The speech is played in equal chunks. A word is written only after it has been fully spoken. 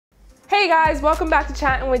Hey guys, welcome back to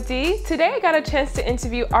Chattin with D. Today I got a chance to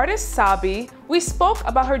interview artist Sabi. We spoke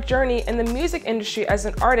about her journey in the music industry as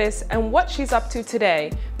an artist and what she's up to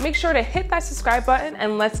today. Make sure to hit that subscribe button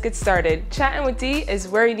and let's get started. Chattin with D is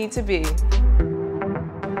where you need to be.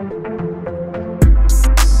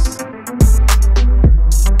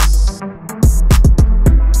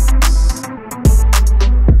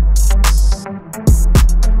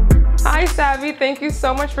 Hi Sabi, thank you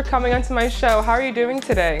so much for coming onto my show. How are you doing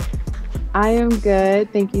today? I am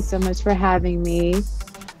good. Thank you so much for having me.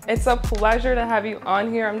 It's a pleasure to have you on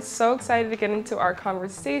here. I'm so excited to get into our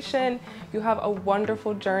conversation. You have a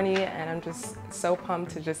wonderful journey and I'm just so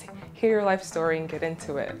pumped to just hear your life story and get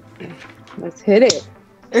into it. Let's hit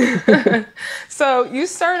it. So you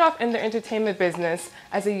started off in the entertainment business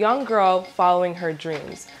as a young girl following her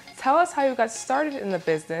dreams. Tell us how you got started in the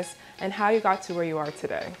business and how you got to where you are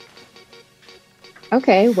today.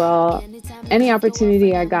 Okay, well, any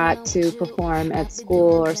opportunity I got to perform at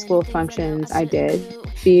school or school functions, I did.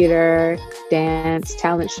 Theater, dance,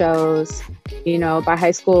 talent shows. You know, by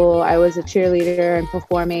high school, I was a cheerleader and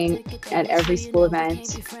performing at every school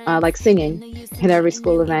event, like singing at every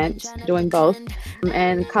school event, doing both.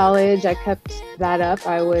 And college, I kept that up.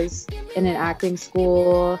 I was in an acting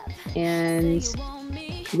school, and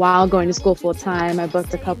while going to school full time, I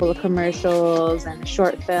booked a couple of commercials and a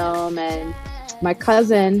short film. And my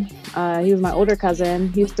cousin, he was my older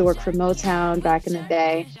cousin. He used to work for Motown back in the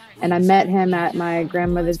day. And I met him at my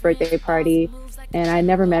grandmother's birthday party. And I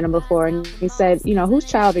never met him before. And he said, you know, whose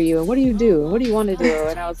child are you? And what do you do? And what do you want to do?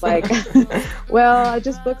 And I was like, well, I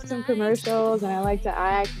just booked some commercials and I like to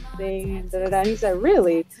act and sing and da-da-da. And he said,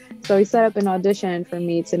 really? So he set up an audition for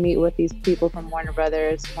me to meet with these people from Warner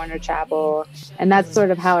Brothers, Warner Chapel. And that's sort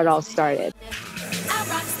of how it all started. I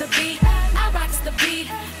rocks the beat, I rocks the beat,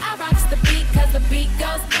 I rocks the beat, cause the beat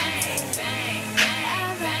goes bang, bang,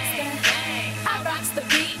 bang, bang. I rocks the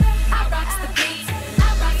beat, I rocks the beat,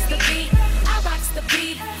 I rocks the beat, I rocks the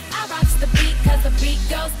beat, I rocks the beat, cause the beat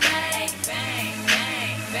goes bang, bang,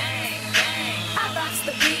 bang, bang, bang. I rocks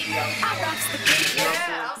the beat, I rocks the beat.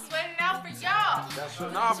 Yeah, I'm sweating out for y'all. That's for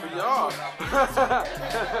now for y'all.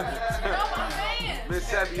 Miss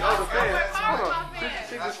Sabi, you're the fan.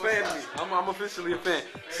 She's just fan of me. I'm officially a fan.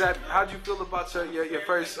 Sabi, how'd you feel about your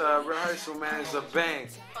first rehearsal, man? It's a bang.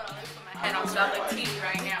 And I'm stuck with TV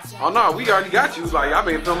right now. Oh no, we already got you. Like I've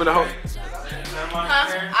been filming the whole.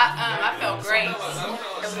 I felt great. It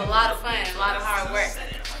was a lot of fun, a lot of hard work,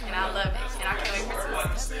 and I love it. And I can't wait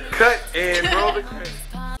for it. Cut and roll the credits.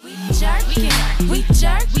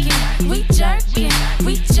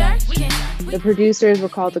 The producers were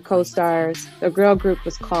called the co-stars. The girl group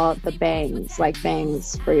was called the Bangs, like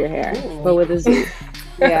bangs for your hair, but with a Z.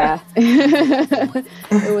 Yeah.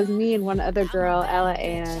 It was me and one other girl, Ella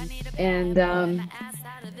Ann. And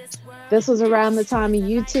this was around the time of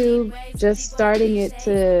YouTube just starting it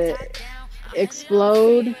to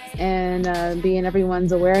explode and be in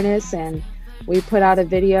everyone's awareness. And we put out a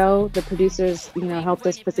video. The producers, you know, helped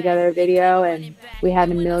us put together a video, and we had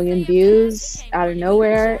 1 million views out of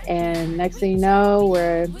nowhere. And next thing you know,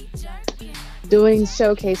 we're doing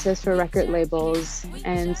showcases for record labels.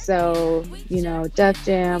 And so, you know, Def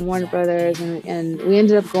Jam, Warner Brothers, and we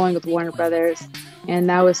ended up going with Warner Brothers. And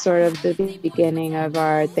that was sort of the beginning of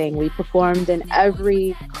our thing. We performed in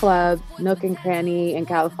every club, nook and cranny in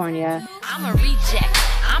California. I'm a reject,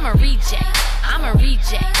 I'm a reject, I'm a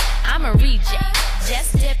reject, I'm a reject.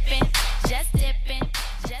 Just dipping, just dipping,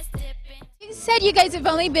 just dipping. You said you guys have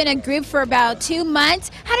only been a group for about 2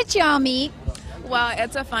 months. How did y'all meet? Well,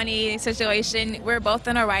 it's a funny situation. We're both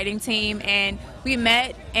on a writing team and we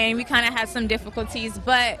met and we kind of had some difficulties,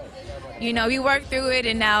 but you know, we worked through it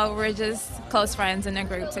and now we're just close friends in a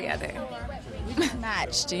group together. We just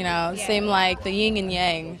matched, you know, seemed like the yin and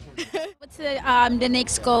yang. What's the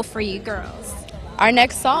next goal for you girls? Our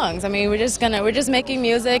next songs, I mean, we're just making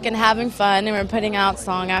music and having fun, and we're putting out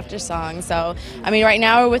song after song. So, I mean, right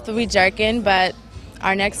now we're with the We Jerkin', but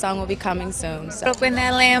our next song will be coming soon. So. Up in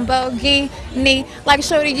that Lamborghini, like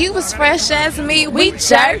shorty, you was fresh as me. We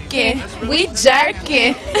jerkin', we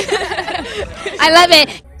jerkin'. I love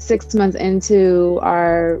it. 6 months into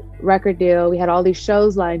our record deal, we had all these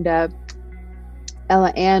shows lined up.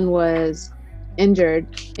 Ella Ann was injured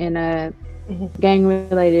in a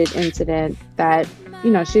gang-related incident that, you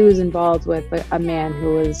know, she was involved with a man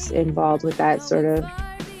who was involved with that sort of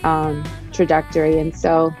trajectory. And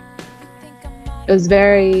so it was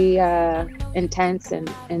very intense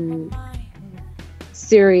and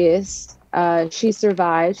serious. She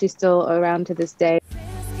survived. She's still around to this day.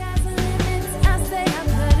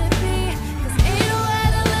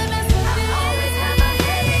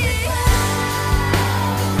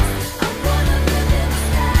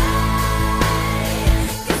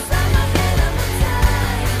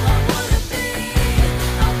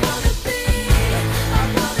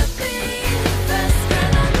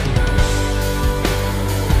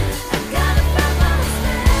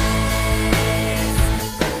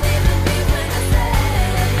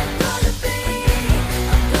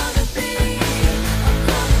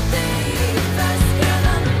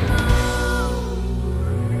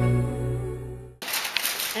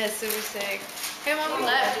 That's super sick. Hey, mom, we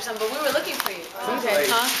left or something, but we were looking for you. Okay,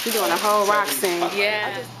 She's doing a whole rock scene.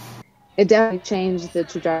 Yeah. It definitely changed the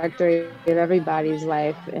trajectory of everybody's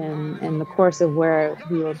life and the course of where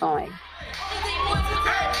we were going.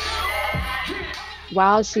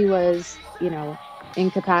 While she was,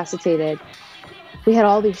 incapacitated, we had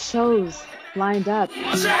all these shows lined up.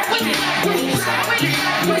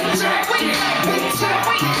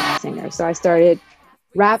 Singer. So I started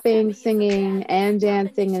rapping, singing, and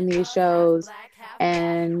dancing in these shows.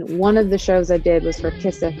 And one of the shows I did was for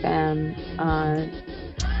Kiss FM,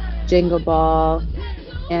 Jingle Ball,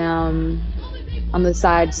 on the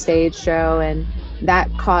side stage show. And that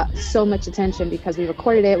caught so much attention because we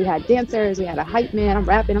recorded it. We had dancers, we had a hype man, I'm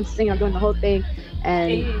rapping, I'm singing, I'm doing the whole thing.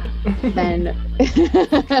 And then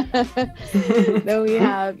then we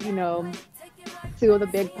have, two of the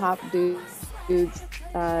big pop dudes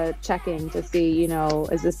checking to see,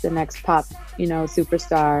 is this the next pop,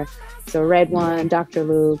 superstar? So Red One, Dr.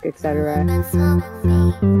 Luke, etc.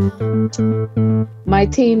 My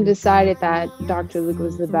team decided that Dr. Luke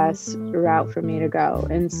was the best route for me to go.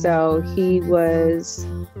 And so he was,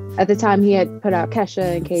 at the time he had put out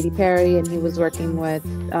Kesha and Katy Perry, and he was working with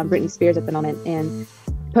Britney Spears at the moment, and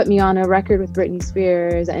put me on a record with Britney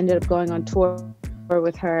Spears. I ended up going on tour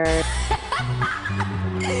with her. I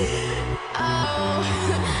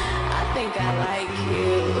think I like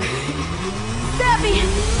you. Sabi,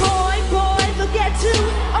 boy, look at you.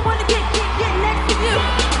 I wanna get next to you.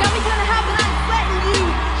 Got me kinda hot, but I'm sweating you.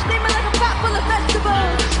 Steaming like a pot full of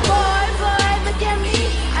vegetables. Boy, look at me.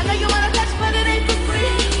 I know you wanna touch, but it ain't for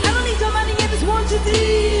free. I don't need your money, I just want you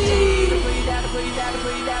deep.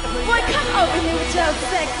 Boy, come over here with your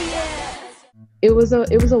sexy ass. It was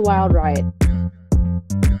a wild ride.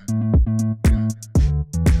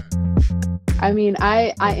 I mean,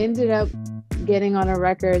 I ended up getting on a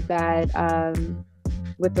record that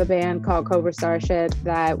with a band called Cobra Starship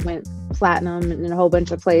that went platinum in a whole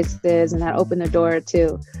bunch of places, and that opened the door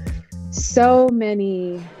to so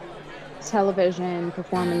many television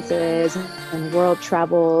performances and world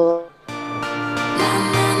travel.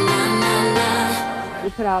 We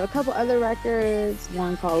put out a couple other records,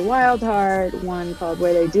 one called Wild Heart, one called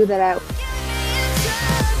Where They Do That At.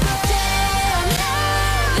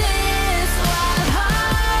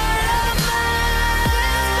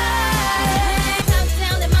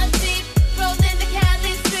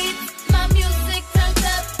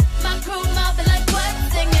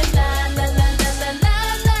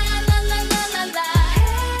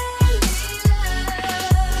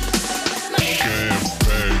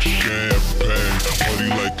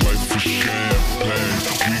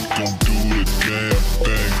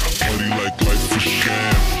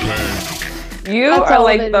 You are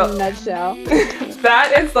like in a nutshell.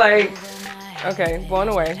 That is like, okay, blown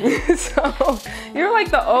away. So you're like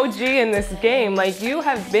the OG in this game. Like, you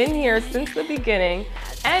have been here since the beginning,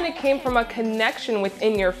 and it came from a connection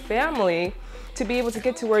within your family to be able to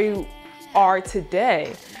get to where you are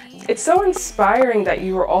today. It's so inspiring that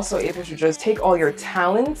you were also able to just take all your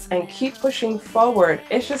talents and keep pushing forward.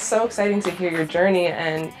 It's just so exciting to hear your journey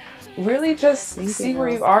and really just see where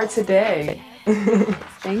you are today.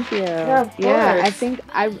 Thank you. Yeah, I think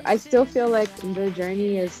I still feel like the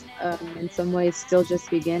journey is in some ways still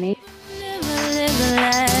just beginning.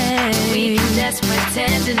 We can just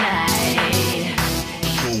pretend tonight.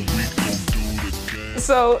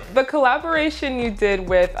 So the collaboration you did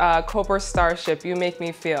with Cobra Starship, You Make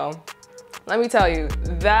Me Feel, let me tell you,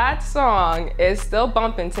 that song is still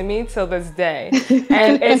bumping to me till this day.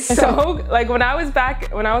 And it's so, like, when I was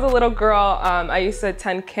a little girl, I used to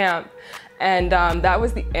attend camp, and that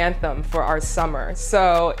was the anthem for our summer.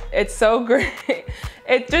 So it's so great.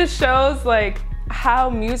 It just shows like how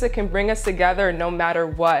music can bring us together no matter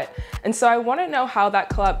what. And so I want to know how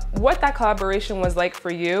what that collaboration was like for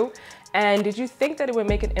you, and did you think that it would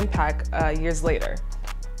make an impact years later?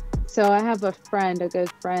 So I have a good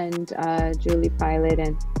friend, Julie Pilot,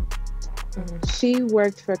 and she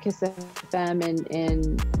worked for Kiss FM and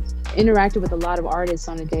interacted with a lot of artists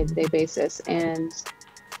on a day-to-day basis. And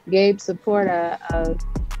Gabe Saporta of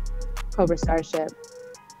Cobra Starship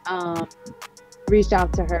reached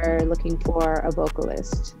out to her looking for a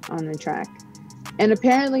vocalist on the track. And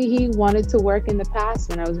apparently he wanted to work in the past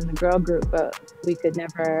when I was in the girl group, but we could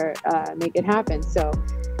never make it happen. So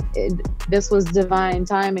this was divine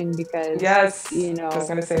timing because, I was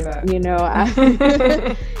gonna say that.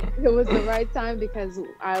 It was the right time because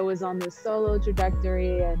I was on this solo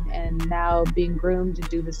trajectory and now being groomed to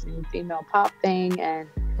do this new female pop thing. And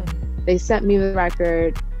they sent me the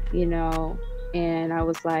record, and I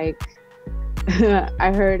was like,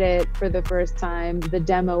 I heard it for the first time, the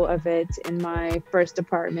demo of it, in my first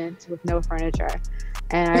apartment with no furniture.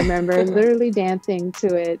 And I remember literally dancing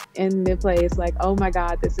to it in the place, like, oh my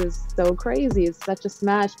God, this is so crazy. It's such a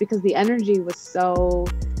smash, because the energy was so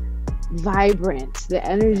vibrant. The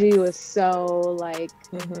energy was so like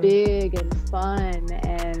big and fun.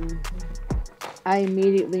 And I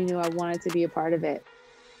immediately knew I wanted to be a part of it.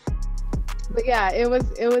 But yeah, it was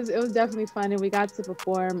definitely fun, and we got to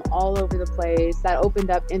perform all over the place. That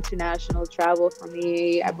opened up international travel for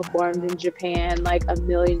me. I performed in Japan like a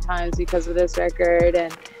million times because of this record,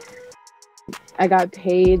 and I got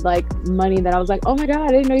paid like money that I was like, oh my God, I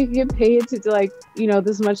didn't know you could get paid to like, you know,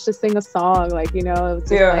 this much to sing a song. Like, you know, it was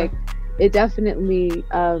just like, it definitely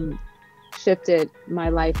shifted my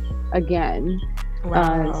life again.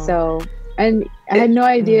 So, and I had no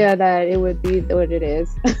idea that it would be what it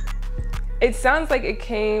is. It sounds like it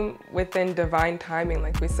came within divine timing,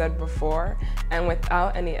 like we said before, and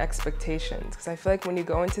without any expectations. Because I feel like when you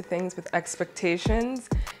go into things with expectations,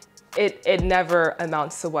 it never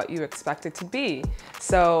amounts to what you expect it to be.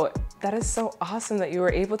 So that is so awesome that you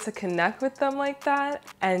were able to connect with them like that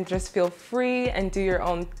and just feel free and do your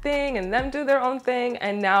own thing and them do their own thing.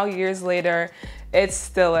 And now years later, it's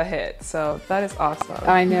still a hit. So that is awesome.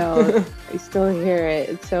 I know. I still hear it.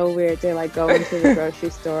 It's so weird to like go into the grocery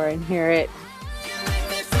store and hear it.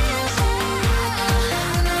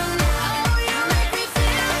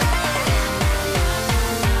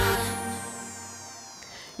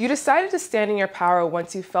 You decided to stand in your power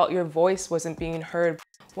once you felt your voice wasn't being heard.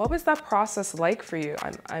 What was that process like for you?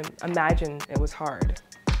 I imagine it was hard.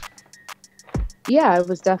 Yeah, it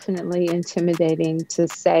was definitely intimidating to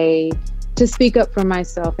speak up for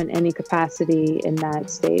myself in any capacity in that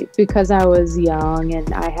state, because I was young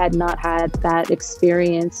and I had not had that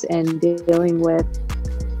experience in dealing with,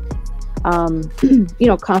 you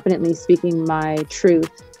know, confidently speaking my truth.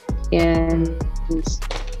 And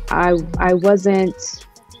I wasn't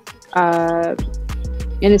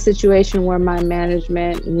in a situation where my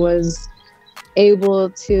management was able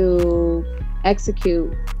to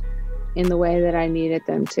execute in the way that I needed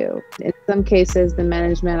them to. In some cases, the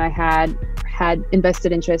management I had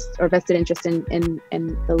vested interest in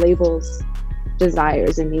the label's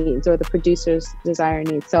desires and needs, or the producer's desire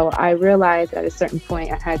and needs. So I realized at a certain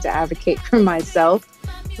point I had to advocate for myself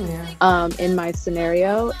in my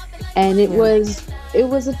scenario. And it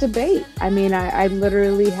was a debate. I mean, I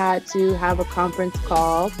literally had to have a conference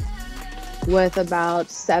call with about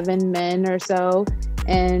 7 men or so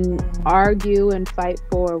and argue and fight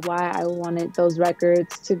for why I wanted those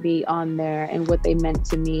records to be on there and what they meant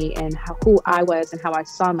to me and who I was and how I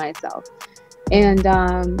saw myself. And,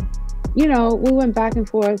 you know, we went back and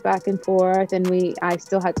forth, and I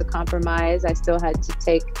still had to compromise. I still had to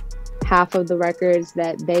take half of the records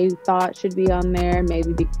that they thought should be on there,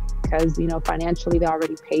 maybe because, you know, financially they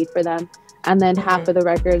already paid for them, and then half of the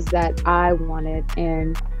records that I wanted.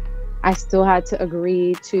 And I still had to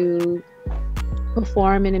agree to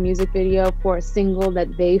perform in a music video for a single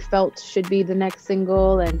that they felt should be the next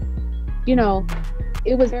single. And, you know,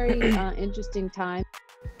 it was very interesting time.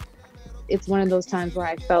 It's one of those times where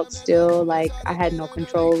I felt still like I had no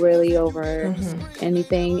control really over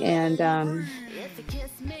anything. And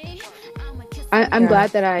I'm glad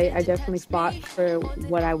that I definitely fought for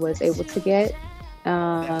what I was able to get.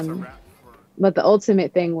 But the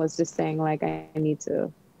ultimate thing was just saying like, I need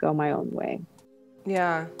to go my own way.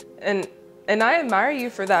 Yeah. And I admire you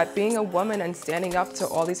for that, being a woman and standing up to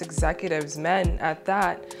all these executives, men at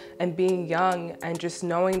that, and being young and just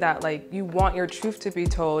knowing that like you want your truth to be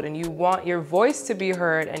told and you want your voice to be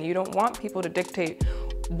heard and you don't want people to dictate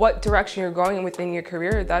what direction you're going within your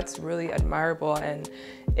career. That's really admirable, and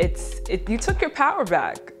you took your power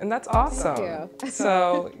back, and that's awesome. Thank you.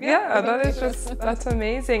 So yeah, that's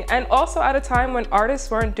amazing. And also at a time when artists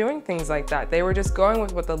weren't doing things like that. They were just going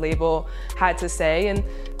with what the label had to say, and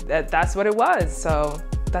that's what it was. So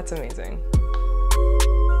that's amazing.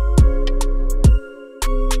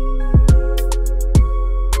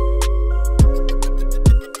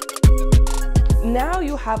 Now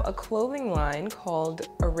you have a clothing line called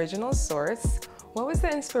Original Source. What was the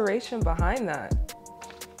inspiration behind that?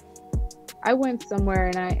 I went somewhere,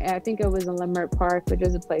 and I think it was in Leimert Park, which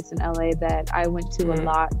is a place in LA that I went to a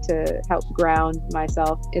lot to help ground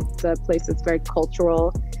myself. It's a place that's very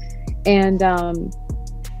cultural. And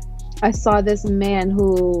I saw this man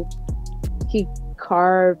who he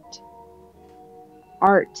carved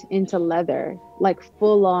art into leather, like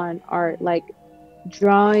full on art, like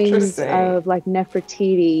drawings Interesting. of like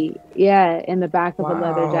Nefertiti, in the back of a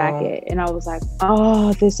leather Wow. jacket. And I was like,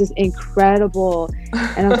 oh, this is incredible.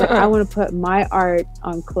 And I was like, I want to put my art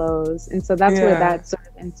on clothes. And so that's where that sort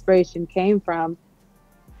of inspiration came from.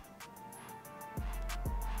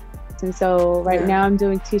 And so right now I'm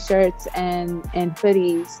doing t-shirts and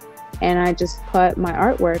hoodies, and I just put my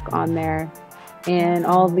artwork on there. And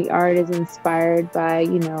all of the art is inspired by,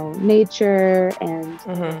 you know, nature and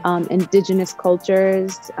indigenous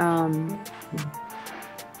cultures. I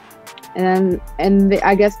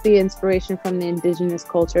guess the inspiration from the indigenous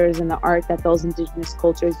cultures and the art that those indigenous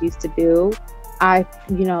cultures used to do,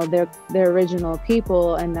 they're original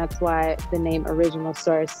people, and that's why the name Original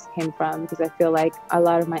Source came from, because I feel like a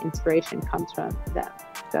lot of my inspiration comes from them.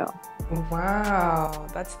 So. Wow,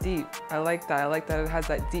 that's deep. I like that. I like that it has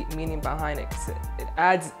that deep meaning behind it, 'cause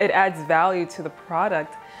it adds value to the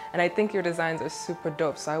product. And I think your designs are super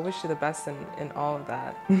dope. So I wish you the best in all of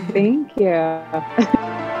that. Thank you.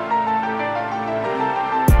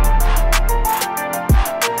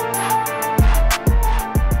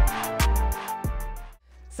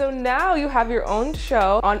 So now you have your own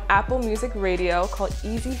show on Apple Music Radio called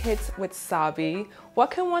Easy Hits with Sabi. What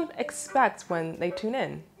can one expect when they tune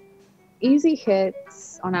in? Easy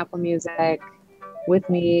Hits on Apple Music with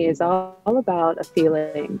me is all about a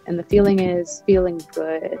feeling. And the feeling is feeling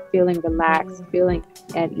good, feeling relaxed, feeling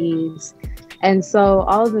at ease. And so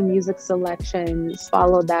all of the music selections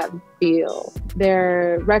follow that feel.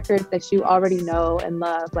 They're records that you already know and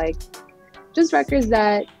love, like just records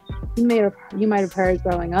that you might have heard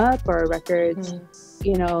growing up, or records,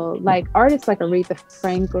 you know, like artists like Aretha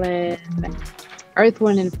Franklin, Earth,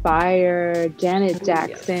 Wind and Fire, Janet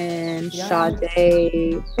Jackson,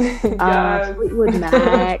 Sade, Fleetwood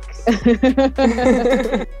Mac,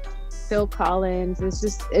 Phil Collins.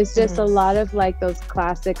 It's just a lot of like those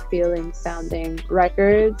classic feeling sounding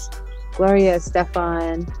records. Gloria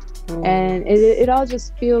Estefan, and it all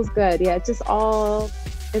just feels good. Yeah,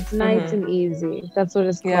 it's nice and easy. That's what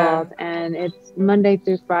it's called. And it's Monday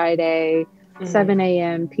through Friday, 7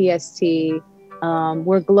 a.m. PST.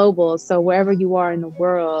 We're global, so wherever you are in the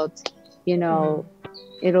world, you know,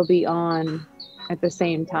 it'll be on at the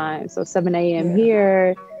same time. So 7 a.m.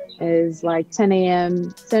 here is like 10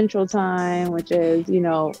 a.m. Central Time, which is, you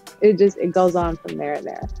know, it goes on from there and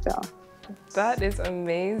there. So that is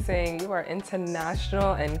amazing. You are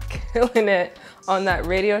international and killing it on that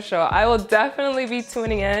radio show. I will definitely be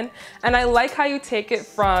tuning in. And I like how you take it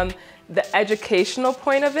from the educational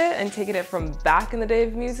point of it and taking it from back in the day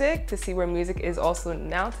of music to see where music is also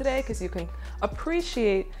now today, because you can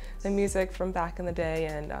appreciate the music from back in the day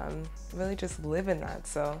and really just live in that.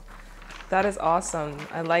 So that is awesome.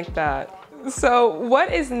 I like that. So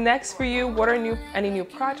what is next for you? What are any new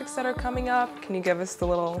projects that are coming up? Can you give us the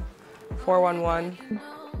little 411?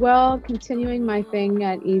 Well, continuing my thing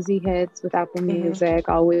at Easy Hits with Apple Music,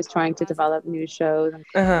 always trying to develop new shows,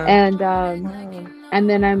 and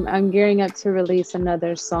then I'm gearing up to release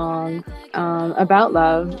another song about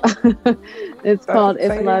love. It's called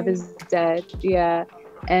If Love Is Dead. Yeah.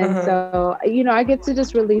 And so, you know, I get to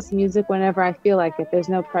just release music whenever I feel like it. There's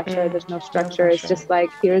no pressure, there's no structure. It's just like,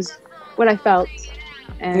 here's what I felt,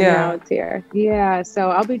 and now it's here. Yeah,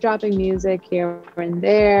 so I'll be dropping music here and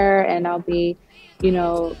there, and I'll be, you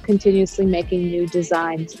know, continuously making new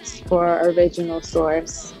designs for Original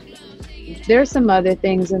Source. There's some other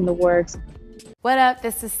things in the works. What up?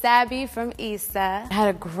 This is Sabi from Issa. I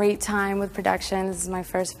had a great time with production. This is my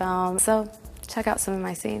first film, so check out some of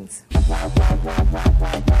my scenes.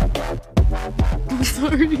 I'm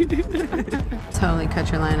sorry. Totally cut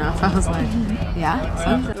your line off. I was like,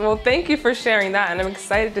 yeah. Well, thank you for sharing that, and I'm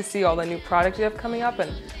excited to see all the new products you have coming up,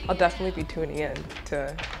 and I'll definitely be tuning in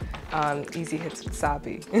to Easy Hits with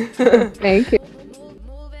Sabi. Thank you.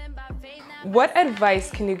 What advice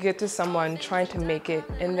can you give to someone trying to make it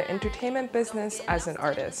in the entertainment business as an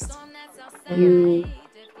artist? You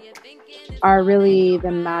are really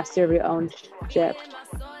the master of your own ship.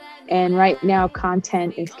 And right now,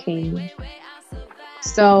 content is king.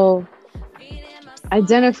 So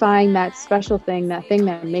identifying that special thing, that thing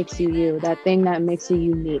that makes you you, that thing that makes you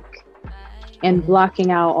unique, and blocking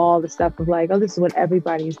out all the stuff of like, oh, this is what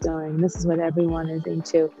everybody's doing, this is what everyone is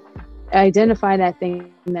into. Identify that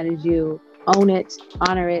thing that is you, own it,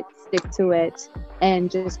 honor it, stick to it, and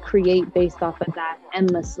just create based off of that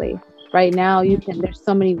endlessly. Right now, there's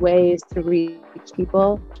so many ways to reach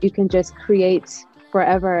people. You can just create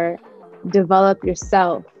forever, develop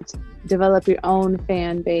yourself, develop your own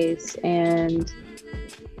fan base, and,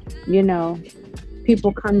 you know,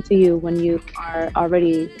 people come to you when you are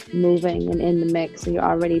already moving and in the mix, and you're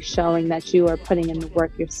already showing that you are putting in the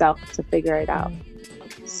work yourself to figure it out.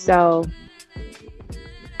 So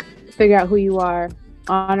figure out who you are,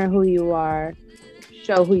 honor who you are,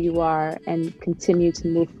 show who you are, and continue to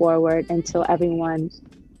move forward until everyone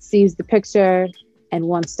sees the picture and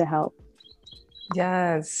wants to help.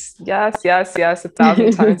 Yes, yes, yes, yes,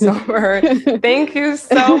 1,000 times over. Thank you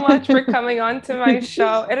so much for coming on to my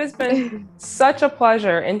show. It has been such a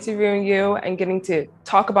pleasure interviewing you and getting to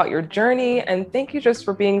talk about your journey. And thank you just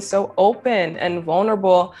for being so open and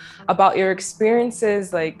vulnerable about your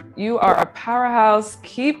experiences. Like, you are a powerhouse,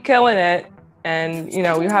 keep killing it. And, you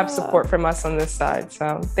know, you have support from us on this side.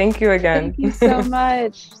 So thank you again. Thank you so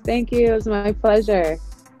much. Thank you. It was my pleasure.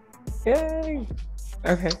 Yay.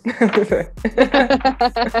 Okay.